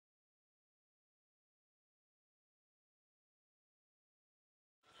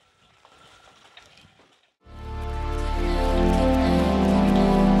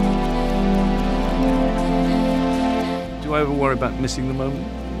I ever worry about missing the moment?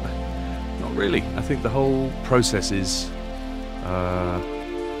 Not really. I think the whole process is,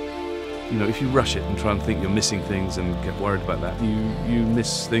 you know, if you rush it and try and think you're missing things and get worried about that, you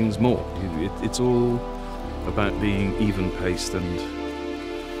miss things more. It's all about being even-paced and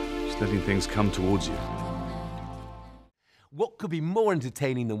just letting things come towards you. What could be more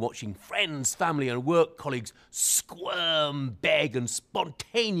entertaining than watching friends, family and work colleagues squirm, beg and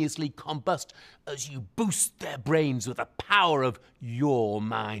spontaneously combust as you boost their brains with the power of your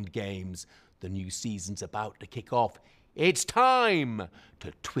mind games? The new season's about to kick off. It's time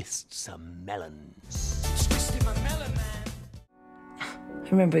to twist some melons. Twisting my melon, man. I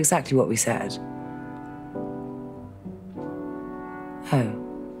remember exactly what we said. Oh.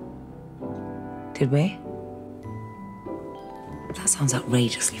 Did we? That sounds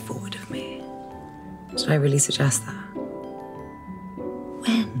outrageously forward of me. Should I really suggest that?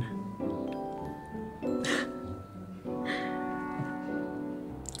 When?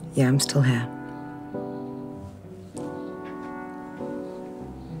 Yeah, I'm still here.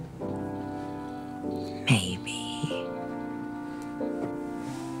 Maybe.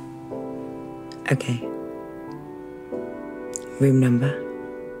 Okay. Room number?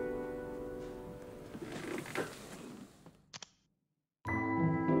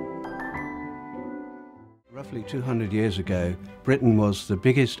 Roughly 200 years ago, Britain was the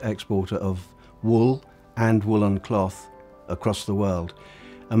biggest exporter of wool and woolen cloth across the world.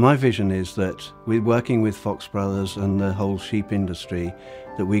 And my vision is that we're working with Fox Brothers and the whole sheep industry,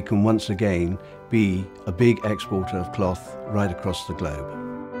 that we can once again be a big exporter of cloth right across the globe.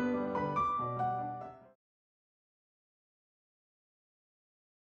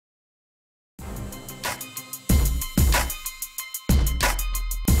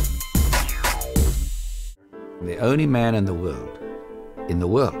 The only man in the world,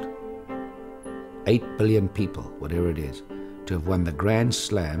 8 billion people, whatever it is, to have won the Grand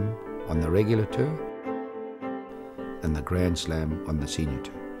Slam on the regular tour and the Grand Slam on the senior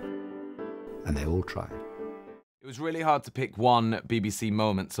tour. And they all tried. It was really hard to pick one BBC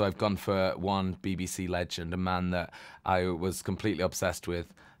moment, so I've gone for one BBC legend, a man that I was completely obsessed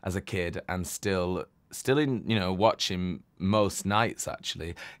with as a kid and still in, you know, watch him most nights,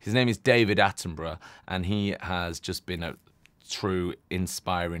 actually. His name is David Attenborough, and he has just been a true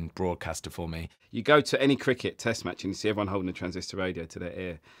inspiring broadcaster for me. You go to any cricket test match and you see everyone holding a transistor radio to their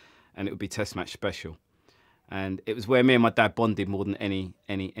ear, and it would be Test Match Special. And it was where me and my dad bonded more than any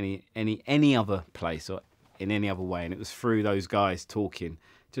other place or in any other way. And it was through those guys talking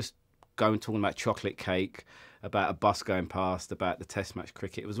about chocolate cake, about a bus going past, about the Test match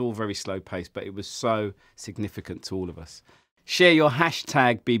cricket. It was all very slow paced, but it was so significant to all of us. Share your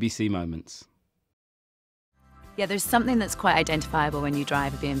hashtag BBC moments. Yeah, there's something that's quite identifiable when you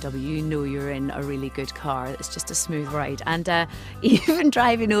drive a BMW. You know you're in a really good car. It's just a smooth ride. And even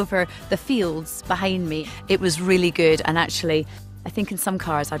driving over the fields behind me, it was really good. And actually, I think in some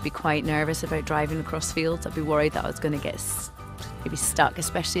cars I'd be quite nervous about driving across fields. I'd be worried that I was going to get maybe stuck,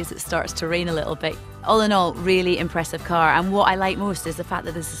 especially as it starts to rain a little bit. All in all, really impressive car. And what I like most is the fact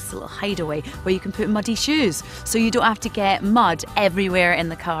that there's this little hideaway where you can put muddy shoes, so you don't have to get mud everywhere in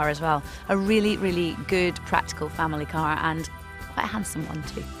the car as well. A really, really good, practical family car, and quite a handsome one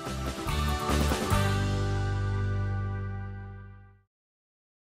too.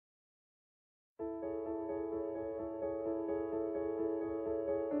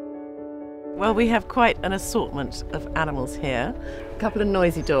 Well, we have quite an assortment of animals here. A couple of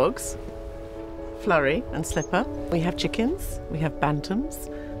noisy dogs, Flurry and Slipper. We have chickens, we have bantams,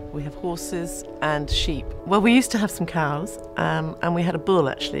 we have horses and sheep. Well, we used to have some cows, and we had a bull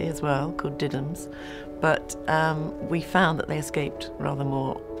actually as well, called Diddums. But we found that they escaped rather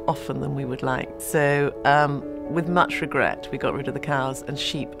more often than we would like. So with much regret, we got rid of the cows, and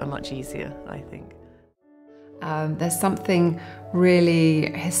sheep are much easier, I think. There's something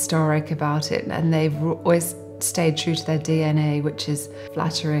really historic about it, and they've always stayed true to their DNA, which is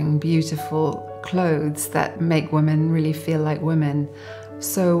flattering, beautiful clothes that make women really feel like women.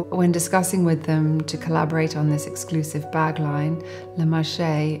 So when discussing with them to collaborate on this exclusive bag line, Le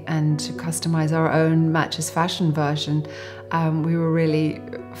Marché, and to customize our own Matches fashion version, we were really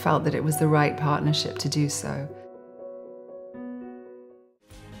felt that it was the right partnership to do so.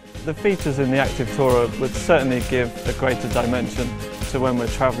 The features in the Active Tourer would certainly give a greater dimension to when we're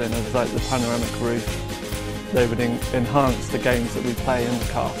travelling, as like the panoramic roof. They would enhance the games that we play in the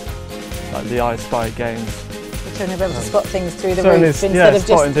car, like the I Spy games. So you'll be able to spot things through the roof instead of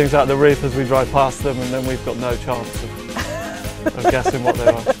spotting things out the roof as we drive past them, and then we've got no chance of guessing what they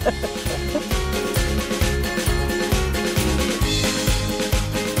are.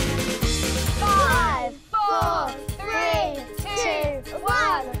 5, 4, 3,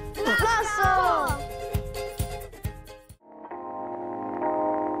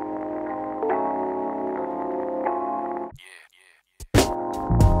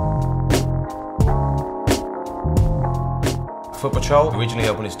 Foot Patrol originally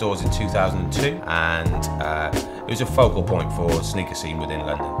opened its doors in 2002, and it was a focal point for the sneaker scene within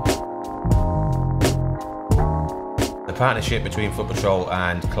London. The partnership between Foot Patrol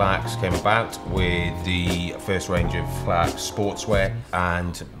and Clarks came about with the first range of Clarks sportswear,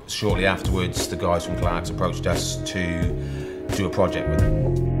 and shortly afterwards the guys from Clarks approached us to do a project with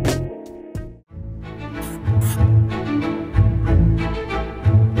them.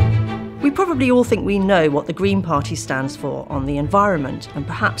 We probably all think we know what the Green Party stands for on the environment and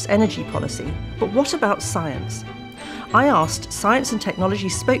perhaps energy policy, but what about science? I asked Science and Technology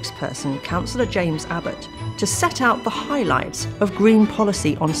spokesperson Councillor James Abbott to set out the highlights of green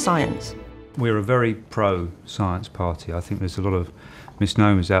policy on science. We're a very pro-science party. I think there's a lot of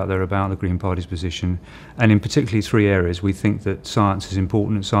misnomers out there about the Green Party's position, and in particularly three areas. We think that science is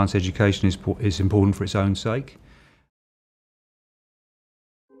important, and science education is important for its own sake.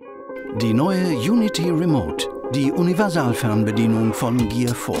 Die neue Unity Remote, die Universalfernbedienung von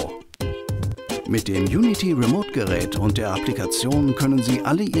Gear 4. Mit dem Unity Remote-Gerät und der Applikation können Sie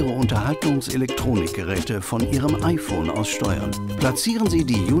alle Ihre Unterhaltungselektronikgeräte von Ihrem iPhone aus steuern. Platzieren Sie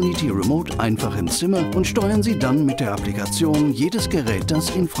die Unity Remote einfach ins Zimmer und steuern Sie dann mit der Applikation jedes Gerät,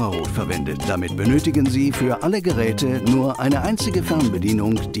 das Infrarot verwendet. Damit benötigen Sie für alle Geräte nur eine einzige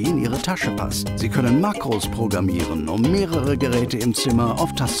Fernbedienung, die in Ihre Tasche passt. Sie können Makros programmieren, um mehrere Geräte im Zimmer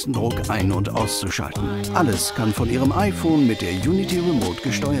auf Tastendruck ein- und auszuschalten. Alles kann von Ihrem iPhone mit der Unity Remote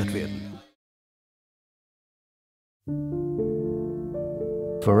gesteuert werden.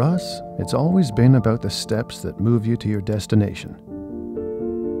 For us, it's always been about the steps that move you to your destination.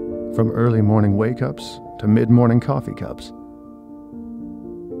 From early morning wake-ups to mid-morning coffee cups.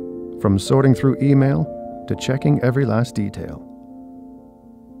 From sorting through email to checking every last detail.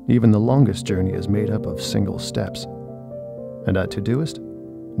 Even the longest journey is made up of single steps. And at Todoist,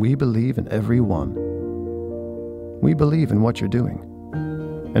 we believe in every one. We believe in what you're doing.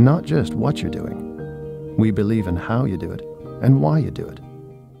 And not just what you're doing. We believe in how you do it and why you do it.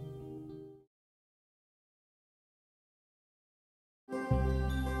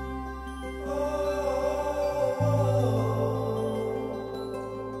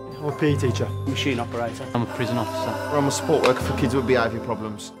 I'm a PE teacher, machine operator. I'm a prison officer. I'm a support worker for kids with behaviour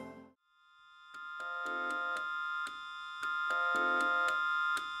problems.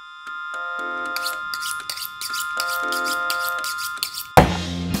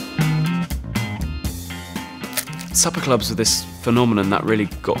 Supper clubs were this phenomenon that really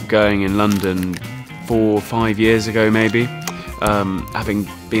got going in London 4 or 5 years ago maybe, having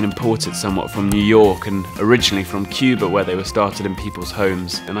been imported somewhat from New York and originally from Cuba, where they were started in people's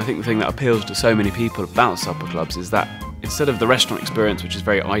homes. And I think the thing that appeals to so many people about supper clubs is that instead of the restaurant experience, which is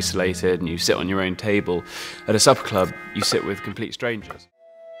very isolated and you sit on your own table, at a supper club you sit with complete strangers.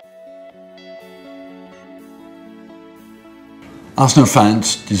 Arsenal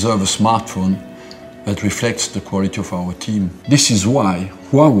fans deserve a smartphone that reflects the quality of our team. This is why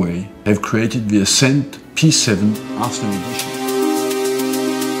Huawei have created the Ascent P7 Arsenal edition.